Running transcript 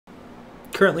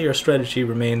currently our strategy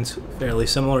remains fairly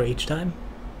similar each time.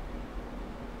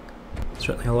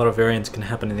 Certainly a lot of variance can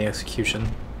happen in the execution.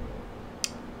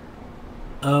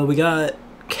 We got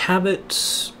Cabot,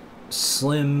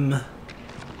 Slim,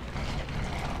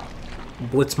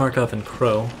 Blitzmarkov, and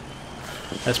Crow.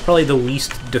 That's probably the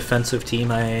least defensive team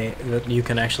that you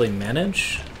can actually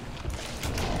manage.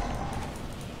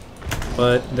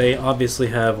 But they obviously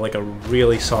have like a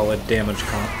really solid damage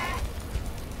comp.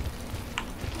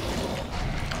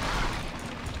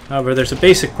 However, there's a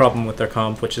basic problem with their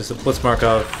comp, which is that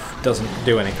Blitzmarkov doesn't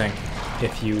do anything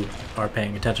if you are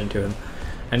paying attention to him.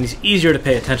 And he's easier to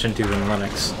pay attention to than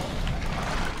Lennox.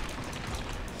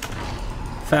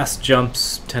 Fast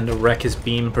jumps tend to wreck his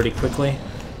beam pretty quickly.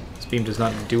 His beam does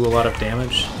not do a lot of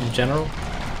damage in general.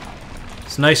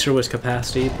 It's nicer with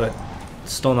capacity, but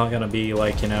it's still not going to be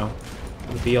like, you know,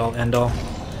 the be-all, end-all.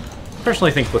 I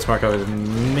personally think Blitzmarkov is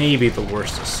maybe the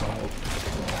worst assault.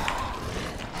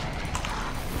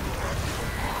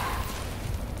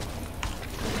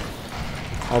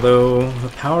 Although, the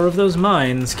power of those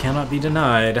mines cannot be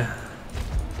denied.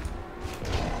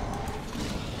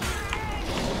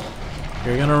 If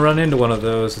you're gonna run into one of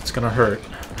those, it's gonna hurt.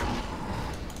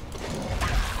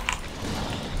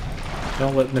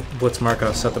 Don't let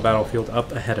Blitzmarkov set the battlefield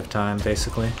up ahead of time,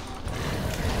 basically.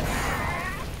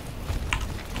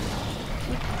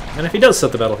 And if he does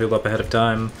set the battlefield up ahead of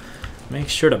time, make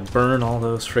sure to burn all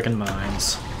those frickin'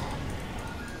 mines.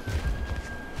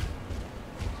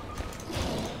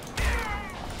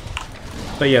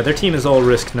 But yeah, their team is all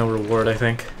risk, no reward, I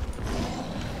think.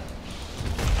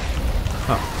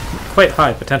 Huh. Quite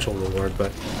high potential reward,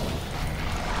 but...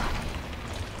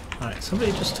 Alright,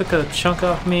 somebody just took a chunk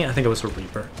off me. I think it was a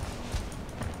Reaper.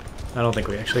 I don't think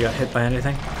we actually got hit by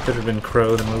anything. If it had been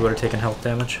Crow, then we would have taken health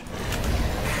damage.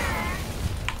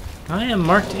 I am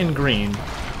marked in green,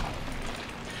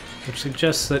 which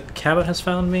suggests that Cabot has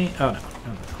found me. Oh,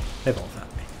 no. They've all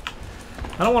found me.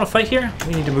 I don't want to fight here.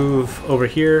 We need to move over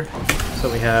here.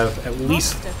 So we have at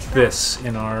least this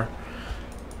in our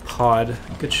pod.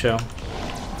 Good show.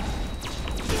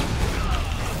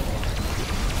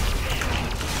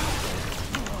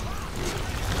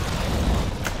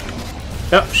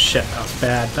 Oh shit, that was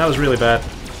bad. That was really bad.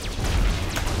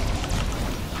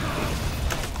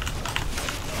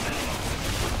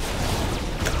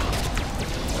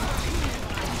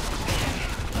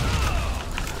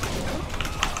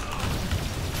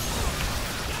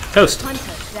 Toast.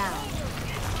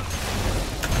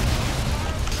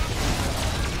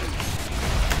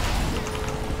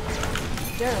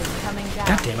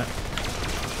 God damn it.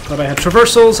 Thought I had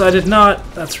traversals, I did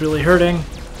not. That's really hurting.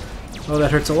 Oh,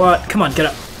 that hurts a lot. Come on, get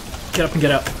up. Get up and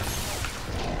get up.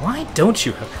 Why don't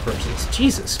you have traversals?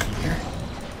 Jesus, Meteor.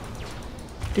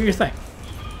 Do your thing.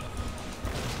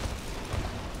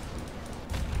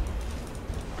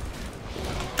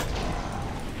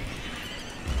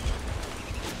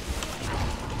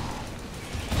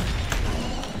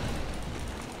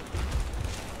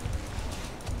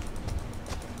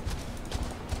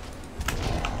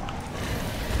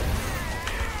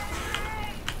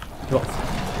 Well,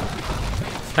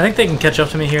 I think they can catch up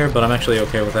to me here, but I'm actually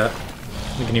okay with that.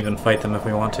 We can even fight them if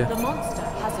we want to. The monster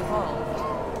has evolved.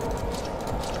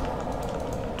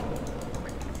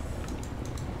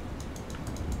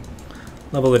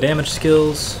 Level the damage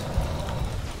skills.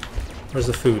 Where's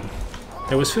the food?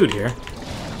 There was food here.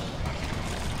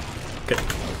 Good.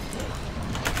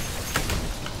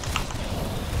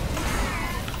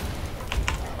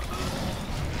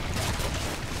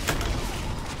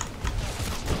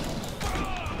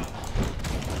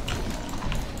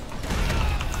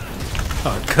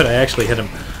 Oh, good, I actually hit him.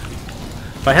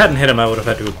 If I hadn't hit him, I would have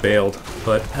had to have bailed,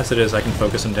 but as it is, I can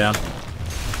focus him down.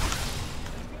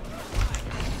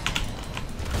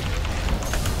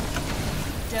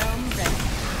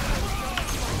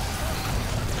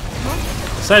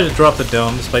 Decided to drop the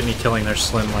dome despite me killing their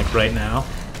Slim like right now.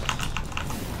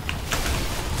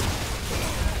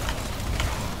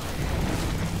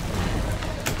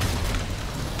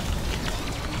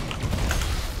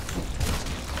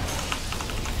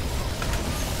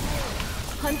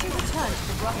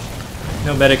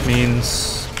 No medic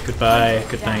means goodbye,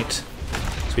 good night,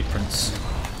 sweet prince.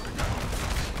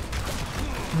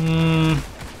 I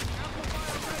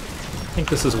think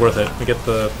this is worth it. We get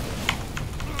the...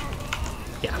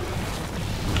 yeah.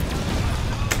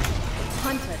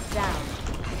 Hunter down.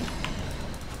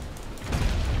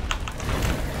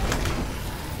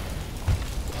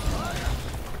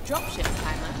 Dropship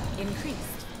timer increased.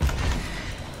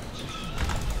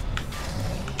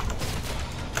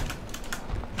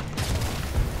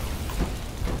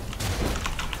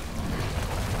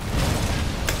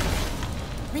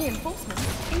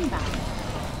 Reinforcements inbound.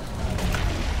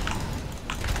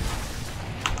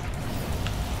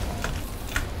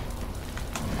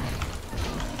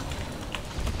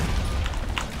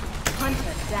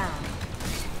 Hunter down.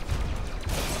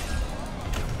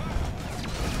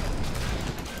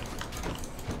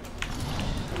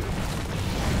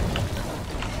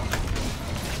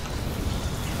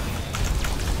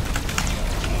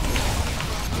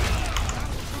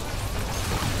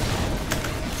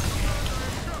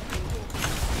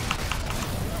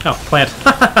 Oh, plant.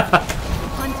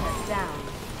 Hunter down.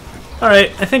 Alright,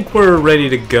 I think we're ready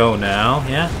to go now,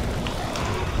 yeah?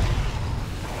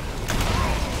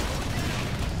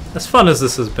 As fun as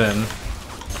this has been.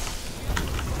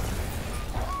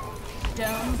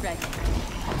 Dome ready.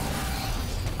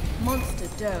 Monster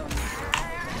dome.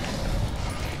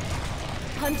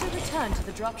 Hunter return to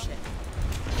the dropship.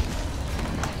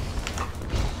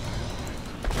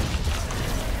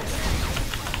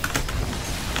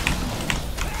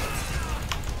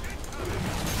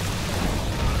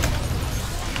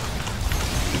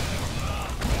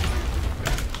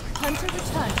 Hunter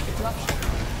return to the dropship.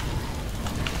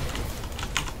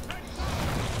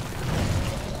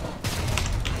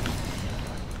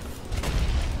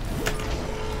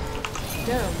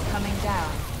 Dome coming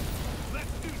down.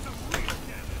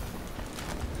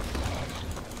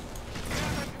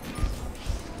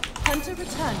 Hunter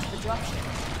return to the dropship.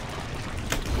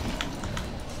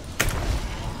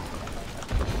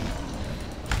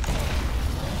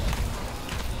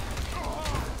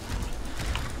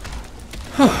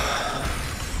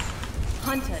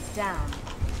 Hunter down.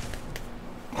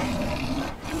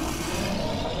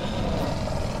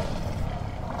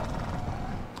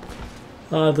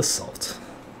 The salt.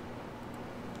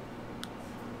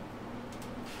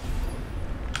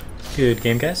 Good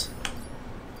game, guys?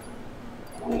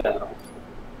 No.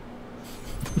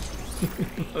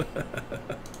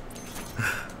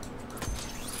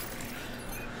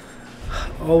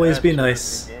 Always be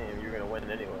nice, Game, you're gonna win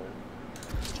anyway.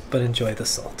 but enjoy the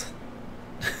salt.